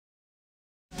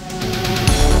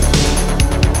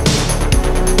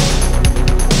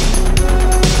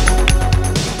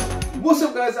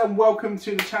and welcome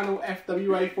to the channel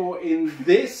FWA4. In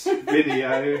this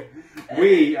video,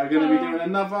 we are going to be doing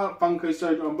another Funko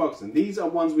Soda unboxing. These are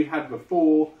ones we had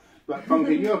before, but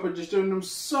Funko Europe are just doing them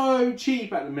so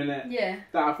cheap at the minute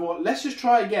that I thought, let's just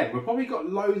try again. We've probably got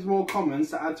loads more commons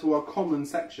to add to our common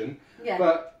section,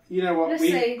 but you know what,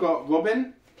 we've got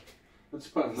Robin. Let's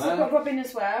put them there. So I've got Robin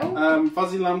as well.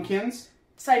 Fuzzy Lumpkins.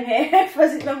 Same here,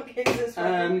 Fuzzy Lumpkins as well.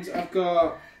 And I've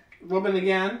got Robin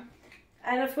again.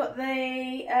 And I've got the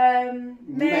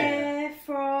Mayor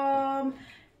from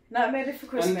Nightmare Before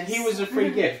Christmas. And he was a free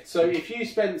gift, so if you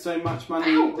spend so much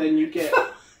money, then you get...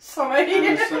 Sorry.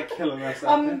 It's like killing us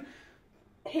out there.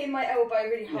 Hitting my elbow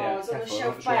really hard on the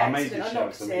shelf by accident. I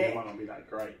knocked it. It might not be that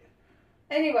great.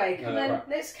 Anyway,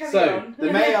 let's carry on.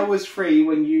 The Mayor was free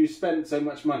when you spent so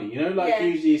much money. You know, like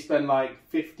usually you spend like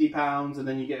 £50 and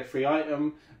then you get a free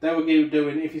item. They were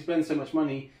doing, if you spend so much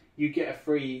money, you get a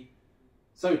free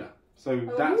soda. So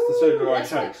that's the soda I chose.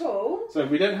 Quite cool. So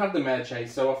we don't have the Mayor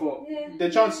chase, so I thought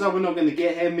the chances are we're not going to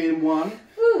get him in one,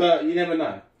 but you never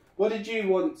know. What did you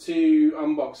want to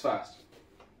unbox first?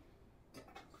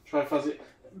 Try Fuzzy.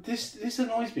 This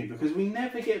annoys me because we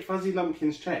never get Fuzzy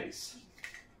Lumpkins chase.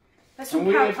 And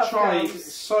we have tried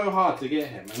so hard to get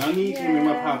him, and I need him in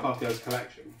my Powerpuff Girls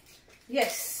collection.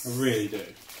 Yes. I really do.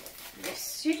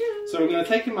 Yes, you do. So we're going to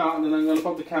take him out, and then I'm going to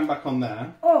pop the can back on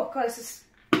there. Oh, God, this is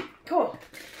cool.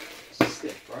 It's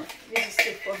stiff, right? This is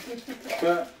stiff one.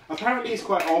 But apparently it's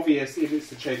quite obvious if it's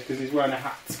the chase because he's wearing a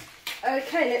hat.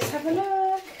 Okay, let's have a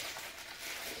look.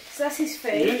 So that's his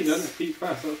feet. Yeah, you done his feet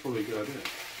first. That's probably a good idea.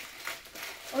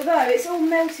 Although it's all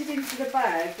melted into the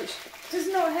bag, which does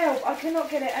not help. I cannot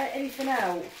get anything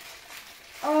out.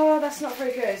 Oh, that's not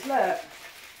very good. Look.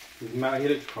 He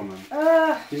looks common.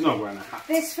 He's not wearing a hat.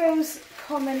 This feels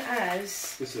common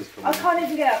as... This is common. I can't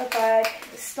even get out of the bag.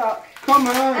 It's stuck.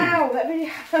 Common! Ow, that really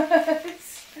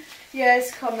hurts. Yeah,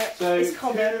 it's common. So, it's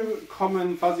common. two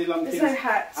common Fuzzy Lumpkins. There's no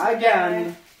hats.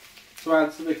 Again, to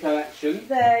add to the collection.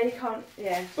 There, you can't,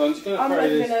 So I'm just going to throw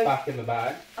this back in the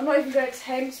bag. I'm not even going to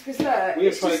attempt because look. We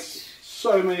have tried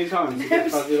so many times to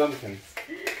get Fuzzy Lumpkins.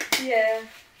 Yeah.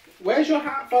 Where's your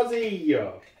hat, Fuzzy?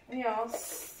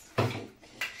 Yes.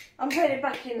 I'm putting it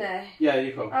back in there. Yeah,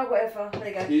 you can. Oh, whatever. There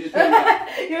you go. You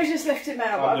just, you just left him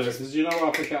out. I'll do it because you know what?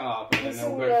 I'll pick it up and then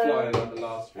it'll go flying like the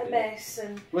last video. A mess.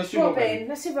 And where's your Robin?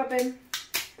 Let's see Robin.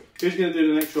 Who's going to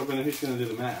do the next Robin and who's going to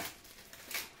do the Mayor?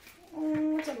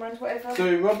 I don't mind, whatever.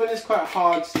 So Robin is quite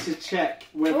hard to check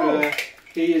whether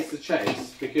he is the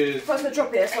chase because... I was going to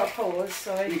drop it, that's why I paused,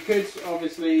 sorry. You could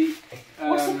obviously...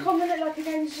 What's the common look like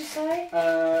again, did you say?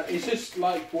 It's just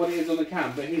like what it is on the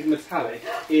can, but he's metallic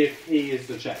if he is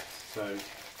the chase. So,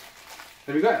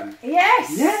 have you got him?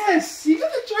 Yes! Yes! You got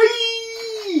the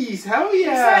trees! Hell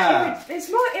yeah! It's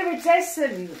more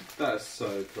iridescent. That's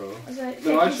so cool.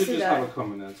 So I should just have a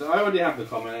common then. So I already have the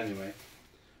common anyway.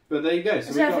 But there you go.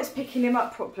 So I don't know if it's picking him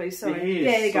up properly, sorry. He is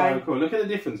there you go. Cool. Look at the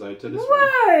difference though to this one.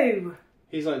 Whoa!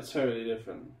 He's like totally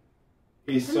different.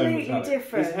 He's completely so metallic.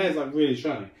 different. His hair's like really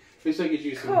shiny. Looks like he's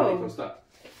used some really cool stuff.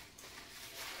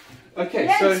 Okay,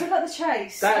 yes, so I got the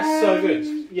chase. That's so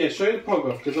good. Yeah, show the pog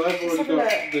off because I've already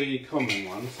got the common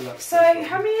one. So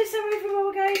how many is there overall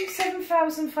again?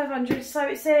 7,500. So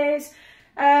it says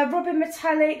Robin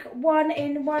Metallic 1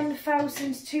 in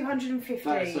 1,250.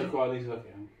 That's so cool. I need to look at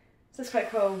him. That's quite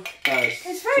cool.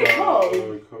 It's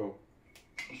very cool.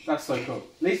 That's so cool.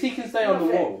 At least he can stay on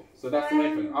the wall. So that's the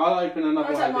main thing. I'll open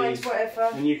another one of these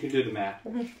and you can do the Mayor.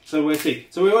 So we'll see.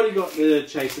 So we already got the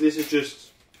chase. So this is just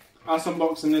us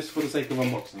unboxing this for the sake of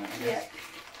unboxing it. Yeah,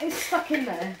 it's stuck in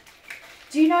there.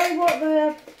 Do you know what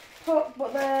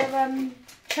the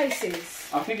chase is?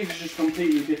 I think it's just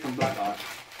completely different black art.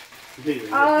 Completely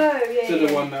different. To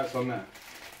the one that's on there.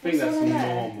 I think that's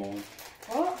normal.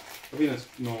 What? I think that's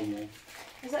normal.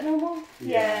 Is that normal?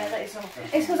 Yeah, that is normal.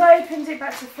 It's because I opened it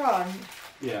back to front.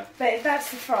 Yeah. But if that's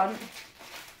the front,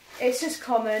 it's just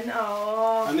common.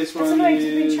 Oh, and this one is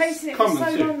we've been chasing it for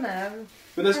so too. long now.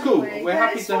 But that's cool. We're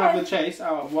happy to have the chase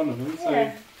out of one of them. So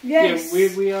yeah,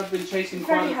 we have been chasing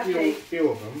quite a few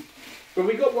of them. But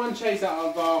we got one chase out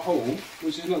of our haul,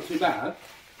 which is not too bad.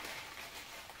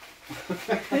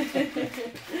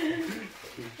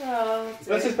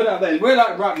 Let's just put it out there. We're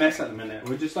like right mess at the minute.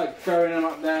 We're just like throwing them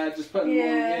up there, just putting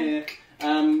them on here.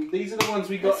 These are the ones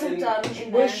we got in.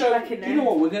 You know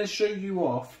what? We're going to show you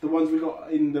off the ones we got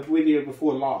in the video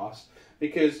before last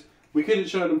because we couldn't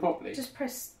show them properly. Just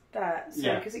press that,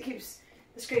 because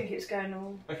the screen keeps going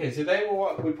all. Okay, so they were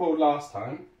what we pulled last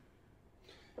time.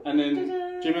 And then,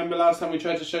 do you remember last time we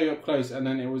tried to show you up close and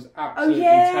then it was absolutely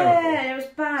terrible? It was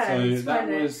bad. So that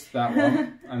was that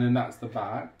one, and then that's the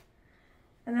back.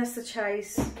 And that's the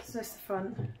chase, so that's the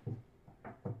front.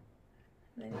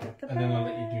 And then, you've got the and then I'll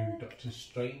let you do Doctor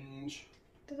Strange.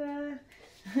 Ta-da.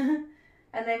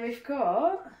 And then we've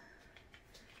got,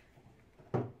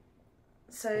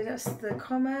 so that's the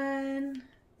common.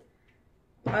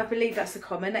 I believe that's the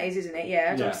common. That is, isn't it?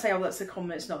 Yeah. I don't want to say, oh, that's the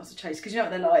common. It's not. It's a chase, because you know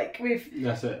what they're like.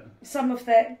 That's it. Some of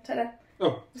them. Ta-da.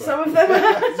 Oh, sorry. Some of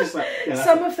them. Just like, yeah,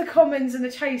 some of the commons and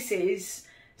the chases.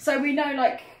 So we know,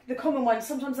 like the common ones.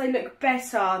 Sometimes they look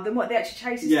better than what the actual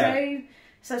chases do.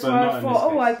 So that's why I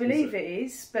thought, oh, I believe it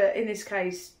is. But in this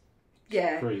case,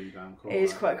 yeah, pretty damn cool. It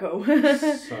is quite cool. So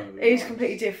it is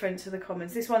completely different to the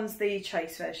commons. This one's the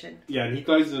chase version. Yeah, and he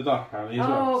glows in the dark apparently as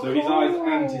well. So his eyes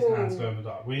and his hands glow in the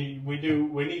dark. We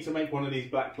need to make one of these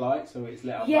black lights so it's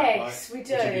lit up. Yes, black light,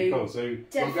 we do. Which would be cool. So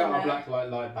Definitely. we'll get our black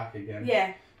light back again.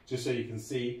 Yeah. Just so you can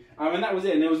see. And that was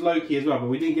it. And it was Loki as well, but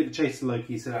we didn't get the chase to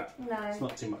Loki, so that's no.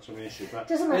 not too much of an issue. But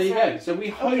Doesn't there you matter. go. So we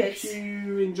hope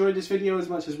you enjoyed this video as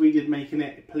much as we did making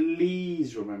it.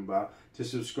 Please remember to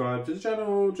subscribe to the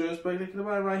channel just by clicking the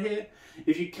button right here.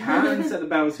 If you can, set the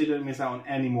bell so you don't miss out on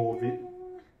any more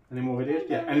videos.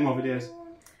 Yeah, any more videos.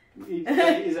 Is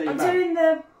that your I'm bell? doing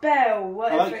the bell,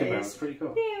 whatever I like the bell, is. it's pretty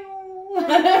cool. What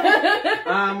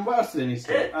else do they need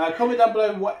to do? Comment down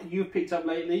below what you've picked up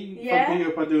lately. Yeah. Funko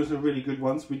Europe are doing some really good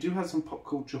ones. We do have some pop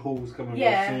culture hauls coming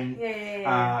Yeah, soon.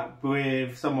 yeah.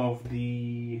 With some of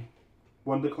the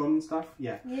WonderCon stuff.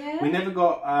 Yeah. Yeah. We never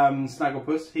got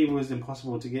Snagglepuss. He was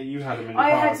impossible to get. You had him in the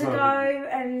I car had as to well, go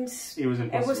and it was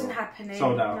impossible. it wasn't happening.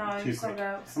 Sold out. No, Too sold quick.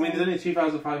 out. I mean, there's only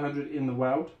 2,500 in the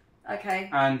world. Okay.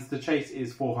 And the chase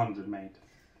is 400 made.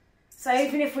 So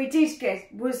even if we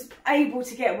was able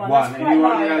to get one, One, that's and quite you were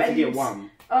low. only allowed to get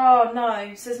one. Oh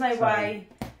no, so there's no way.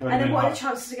 It And would have then been what are hard. the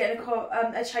chances of getting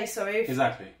a chase? Sorry.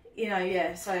 Exactly. You know,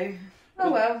 yeah. So,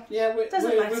 oh well. Yeah,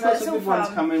 Doesn't matter, we've got it's some all good ones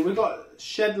fun. coming. We've got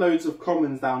shed loads of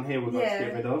commons down here we've got to Yeah.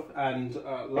 get rid of, and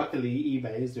luckily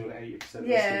eBay is doing 80%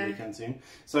 Yeah. this weekend soon,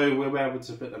 so we'll be able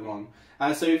to put them on.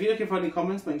 So if you're looking for any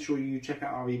comments, make sure you check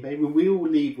out our eBay. We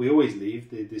always leave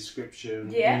the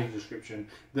description, in the description,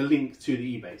 the link to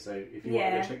the eBay. So if you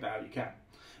want to go check that out, you can.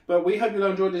 But we hope you'll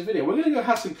enjoy this video. We're going to go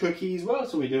have some cookies. What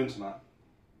else are we doing tonight?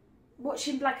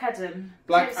 Watching Black Adam.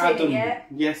 Black Haven't seen Adam. it yet?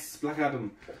 Yes, Black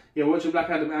Adam. Yeah, watching Black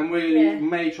Adam, and we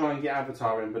may try and get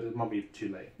Avatar in, but it might be too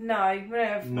late. No, we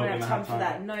don't have time for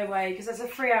that. No way, because that's a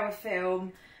 3-hour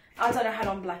film. I don't know how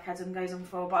long Black Adam goes on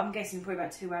for, but I'm guessing probably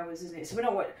about 2 hours, isn't it? So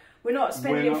we're not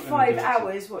spending 5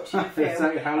 hours watching a film.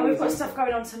 Exactly. How long And we've is got it stuff for?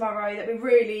 going on tomorrow that we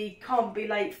really can't be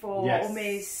late for or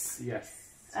miss. Yes.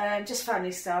 Just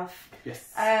family stuff.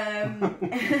 Yes.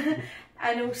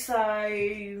 And also,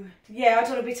 yeah, I don't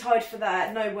want to be tired for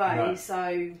that. No way. No.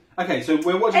 So. Okay, so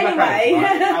we're watching Black Adam,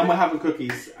 right? And we're having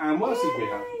cookies. And what else did we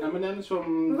have? M&M's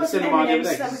from the cinema the other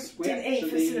day. That we didn't eat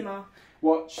for the cinema.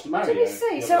 Watched Mario. What did we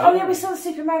see? So, we saw the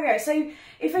Super Mario. So,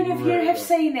 if any of you have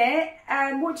seen it,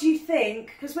 what do you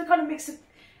think? Because we're kind of mixed.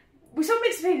 We saw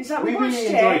mixed opinions. Like we watched really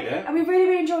enjoyed it, and we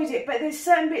really enjoyed it. But there's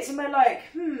certain bits, and we're like,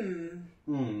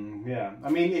 yeah. I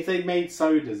mean, if they made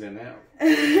sodas in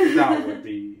it, that would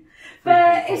be.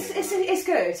 But cool. it's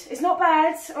good. It's not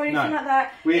bad or anything like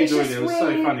that. We it's enjoyed just it. It was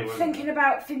so funny. We're thinking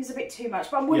about things a bit too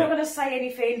much. But we're not going to say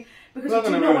anything because we do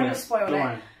not not want to spoil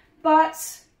it.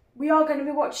 But we are going to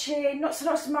be watching, not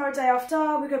tomorrow, day after,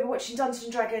 we're going to be watching Dungeons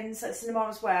and Dragons at the cinema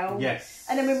as well. Yes.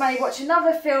 And then we may watch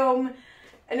another film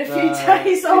in a few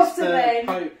days after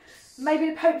then.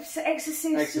 Maybe the Pope's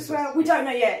Exorcist as well. We don't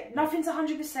know yet. Nothing's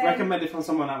 100%. Recommended from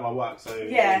someone at my work, so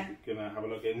yeah, we're going to have a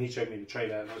look. And he showed me the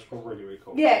trailer, and it was really, really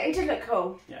cool. Yeah, it did look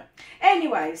cool. Yeah.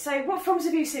 Anyway, so what films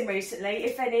have you seen recently,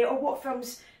 if any, or what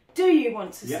films do you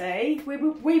want to see? We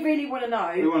really want to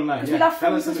know. We want to know, because we love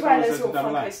films as well as all Funko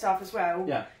below. Stuff as well.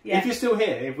 Yeah. Yeah. If you're still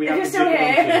here, if we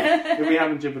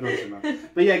haven't jibbered on too much.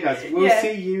 But yeah, guys, we'll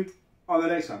see you on the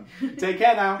next one. Take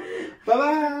care now.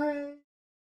 Bye-bye.